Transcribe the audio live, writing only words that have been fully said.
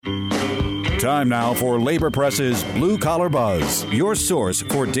Time now for Labor Press's Blue Collar Buzz, your source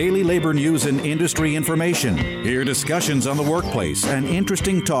for daily labor news and industry information. Hear discussions on the workplace and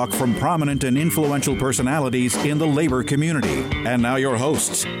interesting talk from prominent and influential personalities in the labor community. And now your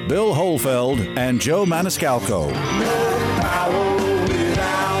hosts, Bill Holfeld and Joe Maniscalco. No power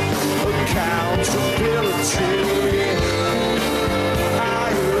without accountability.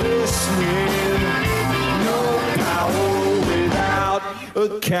 Are you listening? No power without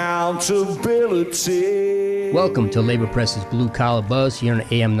accountability. Welcome to Labor Press's Blue Collar Buzz here on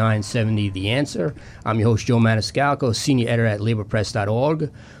AM 970 The Answer. I'm your host, Joe Maniscalco, senior editor at laborpress.org.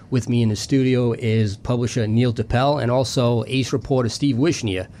 With me in the studio is publisher Neil Tappel and also ACE reporter Steve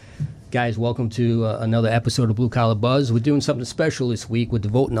Wishnia. Guys, welcome to another episode of Blue Collar Buzz. We're doing something special this week. We're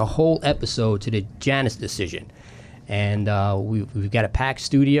devoting a whole episode to the Janus decision. And we've got a packed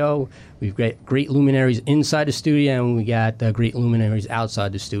studio. We've got great luminaries inside the studio, and we got great luminaries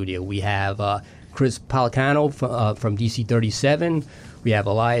outside the studio. We have Chris Policano from DC 37. We have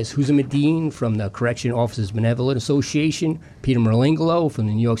Elias Hussamadeen from the Correction Officers Benevolent Association, Peter Merlingolo from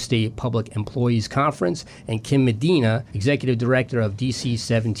the New York State Public Employees Conference, and Kim Medina, Executive Director of DC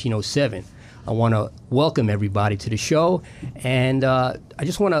 1707. I want to welcome everybody to the show, and I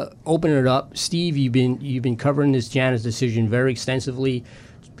just want to open it up. Steve, you've been covering this Janus decision very extensively.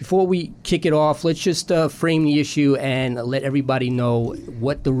 Before we kick it off, let's just frame the issue and let everybody know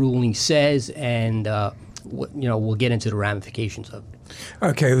what the ruling says, and we'll get into the ramifications of it.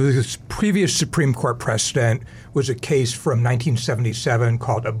 Okay, this previous Supreme Court precedent was a case from 1977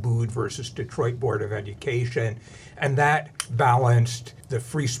 called Abood versus Detroit Board of Education, and that balanced the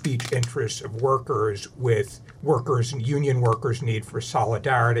free speech interests of workers with workers and union workers' need for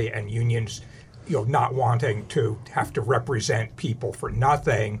solidarity and unions not wanting to have to represent people for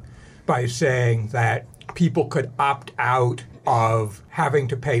nothing by saying that people could opt out of having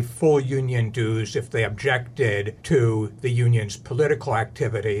to pay full union dues if they objected to the union's political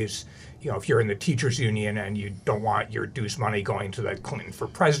activities. If you're in the teachers union and you don't want your dues money going to the Clinton for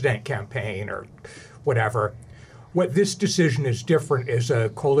President campaign or whatever. What this decision is different is a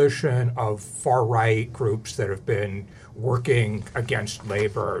coalition of far-right groups that have been working against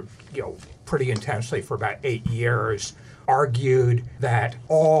labor, pretty intensely for about 8 years, argued that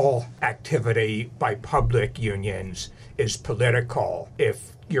all activity by public unions is political.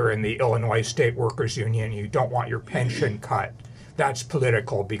 If you're in the Illinois State Workers Union and you don't want your pension cut, that's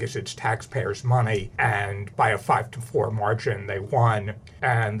political because it's taxpayers' money, and by a 5-4 margin, they won.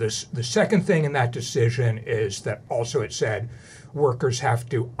 And the second thing in that decision is that also it said workers have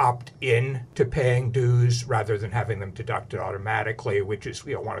to opt in to paying dues rather than having them deducted automatically, which is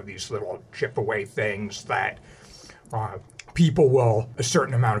one of these little chip away things that a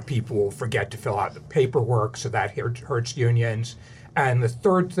certain amount of people will forget to fill out the paperwork, so that hurts unions. And the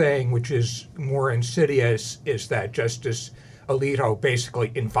third thing, which is more insidious, is that Justice Alito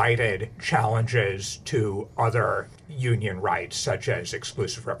basically invited challenges to other union rights, such as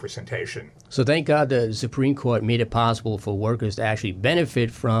exclusive representation. So thank God the Supreme Court made it possible for workers to actually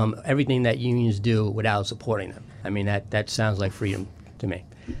benefit from everything that unions do without supporting them. I mean, that sounds like freedom to me.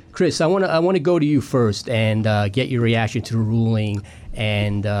 Chris, I want to go to you first and get your reaction to the ruling,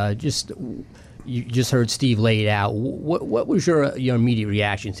 and you just heard Steve lay it out. What was your immediate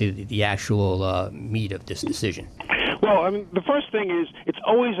reaction to the actual meat of this decision? Well, I mean, the first thing is, it's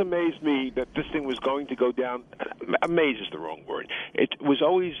always amazed me that this thing was going to go down. Amaze is the wrong word. It was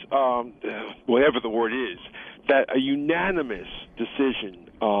always, whatever the word is, that a unanimous decision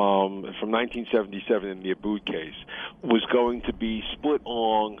from 1977 in the Abood case was going to be split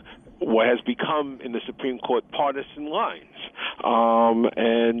along what has become in the Supreme Court partisan lines.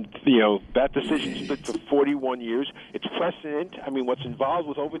 That decision stood for 41 years. It's precedent. I mean, what's involved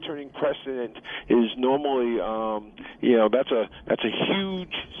with overturning precedent is normally, that's a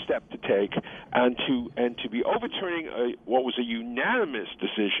huge step to take, and to be overturning what was a unanimous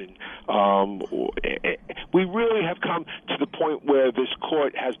decision. We really have come to the point where this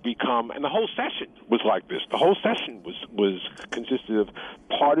court has become, and the whole session was like this. The whole session was consisted of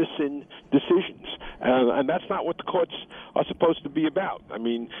partisan decisions, and that's not what the courts are supposed to be about. I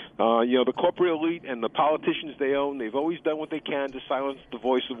mean, the corporate elite and the politicians they own, they've always done what they can to silence the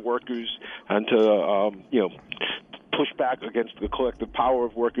voice of workers and to, push back against the collective power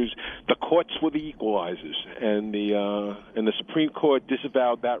of workers. The courts were the equalizers, and the Supreme Court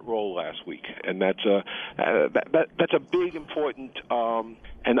disavowed that role last week, and that's a big, important,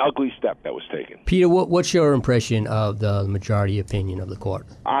 and ugly step that was taken. Peter, what's your impression of the majority opinion of the court?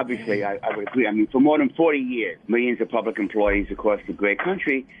 Obviously, I would agree. I mean, for more than 40 years, millions of public employees across the great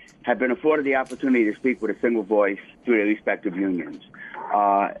country have been afforded the opportunity to speak with a single voice through their respective unions.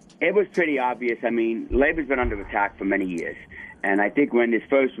 It was pretty obvious. I mean, labor's been under attack for many years. And I think when this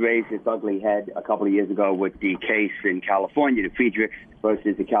first raised its ugly head a couple of years ago with the case in California, the Friedrichs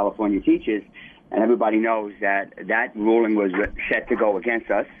versus the California teachers, and everybody knows that that ruling was set to go against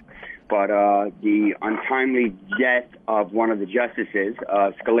us. But the untimely death of one of the justices,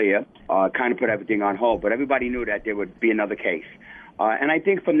 Scalia, kind of put everything on hold. But everybody knew that there would be another case. And I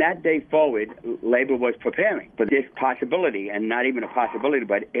think from that day forward, labor was preparing for this possibility, and not even a possibility,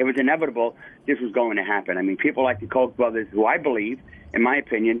 but it was inevitable this was going to happen. I mean, people like the Koch brothers, who I believe, in my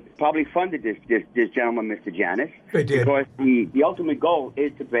opinion, probably funded this gentleman, Mr. Janus. They did. Because the ultimate goal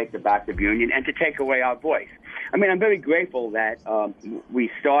is to break the back of union and to take away our voice. I mean, I'm very grateful that we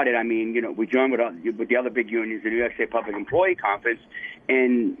started. I mean, you know, we joined with the other big unions, the New York State Public Employee Conference,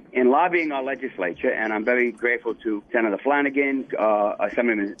 in lobbying our legislature, and I'm very grateful to Senator Flanagan,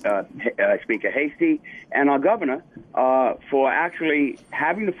 Assemblyman Speaker Hastie, and our governor for actually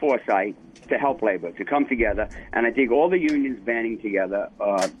having the foresight to help labor, to come together. And I think all the unions banding together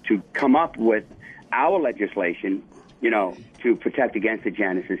to come up with our legislation, you know, to protect against the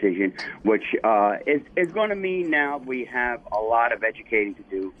Janus decision, which is going to mean now we have a lot of educating to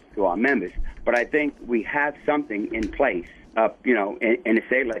do to our members. But I think we have something in place, you know, in the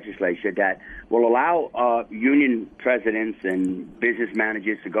state legislature that will allow union presidents and business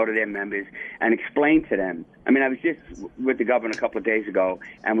managers to go to their members and explain to them. I mean, I was just with the governor a couple of days ago,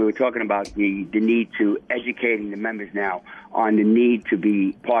 and we were talking about the need to educating the members now on the need to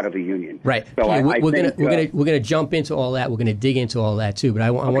be part of a union. Right. So yeah, we're gonna jump into all that. We're gonna dig into all that too. But I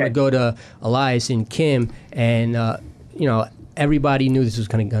want to go to Elias and Kim, and you know, everybody knew this was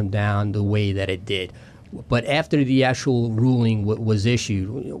going to come down the way that it did. But after the actual ruling was issued,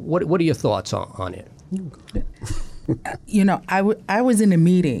 what are your thoughts on it? You know, I was in a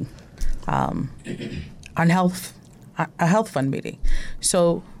meeting on health, a health fund meeting.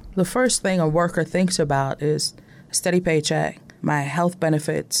 So the first thing a worker thinks about is a steady paycheck, my health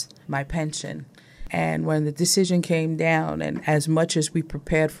benefits, my pension. And when the decision came down, and as much as we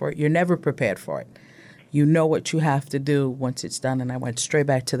prepared for it, you're never prepared for it. You know what you have to do once it's done. And I went straight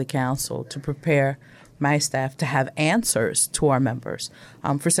back to the council to prepare my staff to have answers to our members. For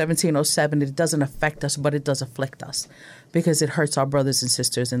 1707, it doesn't affect us, but it does afflict us because it hurts our brothers and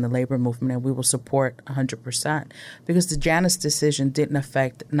sisters in the labor movement, and we will support 100%. Because the Janus decision didn't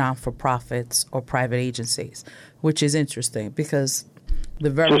affect non-for-profits or private agencies, which is interesting because the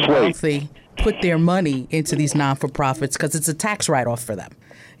very wealthy put their money into these non-for-profits because it's a tax write-off for them.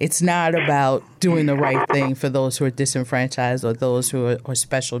 It's not about doing the right thing for those who are disenfranchised or those who are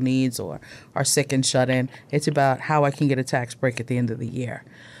special needs or are sick and shut in. It's about how I can get a tax break at the end of the year.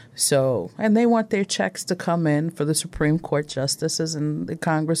 So, and they want their checks to come in for the Supreme Court justices and the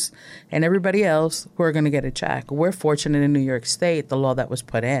Congress and everybody else who are going to get a check. We're fortunate in New York State, the law that was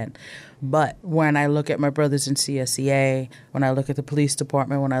put in. But when I look at my brothers in CSEA, when I look at the police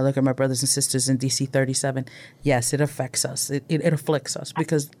department, when I look at my brothers and sisters in DC 37, yes, it affects us. It afflicts us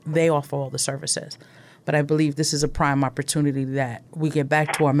because they offer all the services. But I believe this is a prime opportunity that we get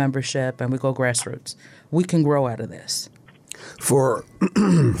back to our membership and we go grassroots. We can grow out of this. For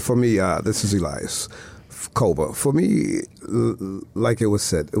me, this is Elias Koba. For me, like it was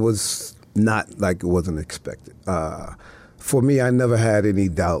said, it was not like it wasn't expected. For me, I never had any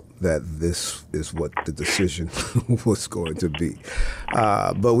doubt that this is what the decision was going to be.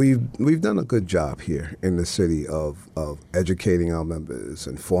 But we've done a good job here in the city of educating our members,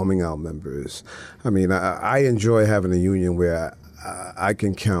 informing our members. I mean, I enjoy having a union where I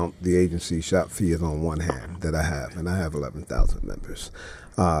can count the agency shop fees on one hand that I have, and I have 11,000 members.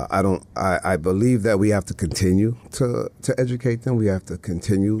 I believe that we have to continue to educate them. We have to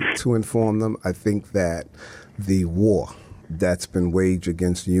continue to inform them. I think that the war that's been waged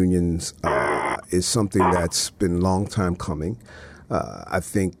against unions is something that's been a long time coming. I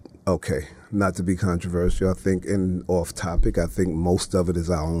think, okay, not to be controversial, I think, and off topic, I think most of it is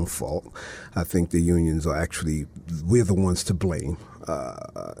our own fault. I think the unions are actually, we're the ones to blame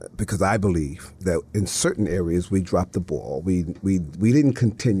because I believe that in certain areas we dropped the ball. We didn't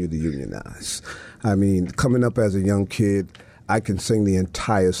continue to unionize. I mean, coming up as a young kid, I can sing the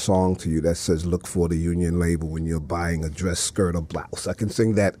entire song to you that says, look for the union label when you're buying a dress, skirt, or blouse. I can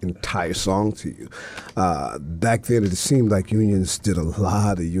sing that entire song to you. Back then, it seemed like unions did a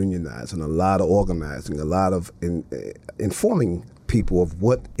lot of unionizing, a lot of organizing, a lot of informing people of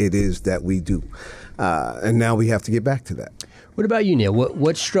what it is that we do. And now we have to get back to that. What about you, Neil?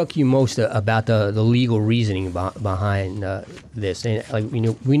 What struck you most about the legal reasoning behind this? And, like, we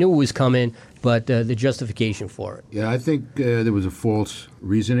knew it was coming, but the justification for it. Yeah, I think there was a false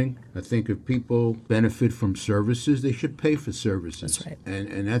reasoning. I think if people benefit from services, they should pay for services. That's right.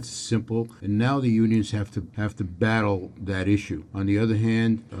 And that's simple. And now the unions have to battle that issue. On the other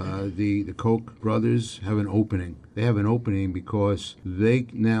hand, the Koch brothers have an opening. They have an opening because their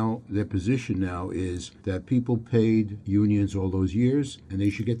position now is that people paid unions all those years, and they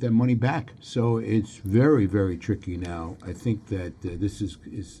should get that money back. So it's very, very tricky now. I think that this is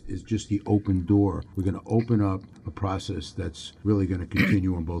just the open door. We're going to open up a process that's really going to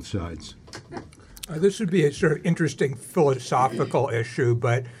continue on both sides. This would be a sort of interesting philosophical issue,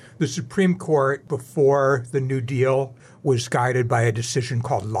 but the Supreme Court, before the New Deal, was guided by a decision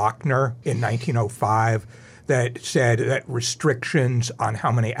called Lochner in 1905 that said that restrictions on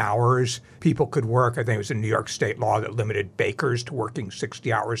how many hours people could work, I think it was a New York state law that limited bakers to working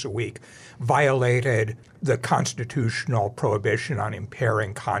 60 hours a week, violated the constitutional prohibition on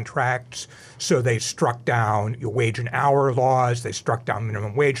impairing contracts. So they struck down wage and hour laws, they struck down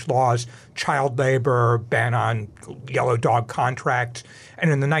minimum wage laws, child labor, ban on yellow dog contracts.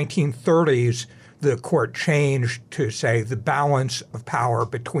 And in the 1930s, the court changed to say the balance of power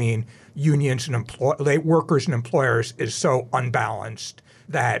between unions and workers and employers is so unbalanced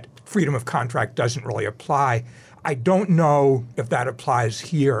that freedom of contract doesn't really apply. I don't know if that applies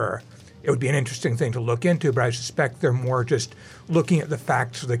here. It would be an interesting thing to look into, but I suspect they're more just looking at the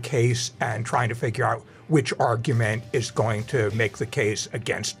facts of the case and trying to figure out which argument is going to make the case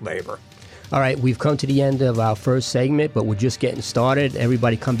against labor. All right, we've come to the end of our first segment, but we're just getting started.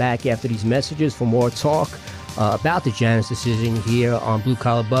 Everybody come back after these messages for more talk about the Janus decision here on Blue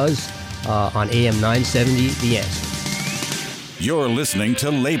Collar Buzz on AM 970, The Answer. You're listening to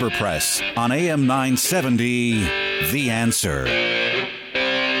Labor Press on AM 970, The Answer.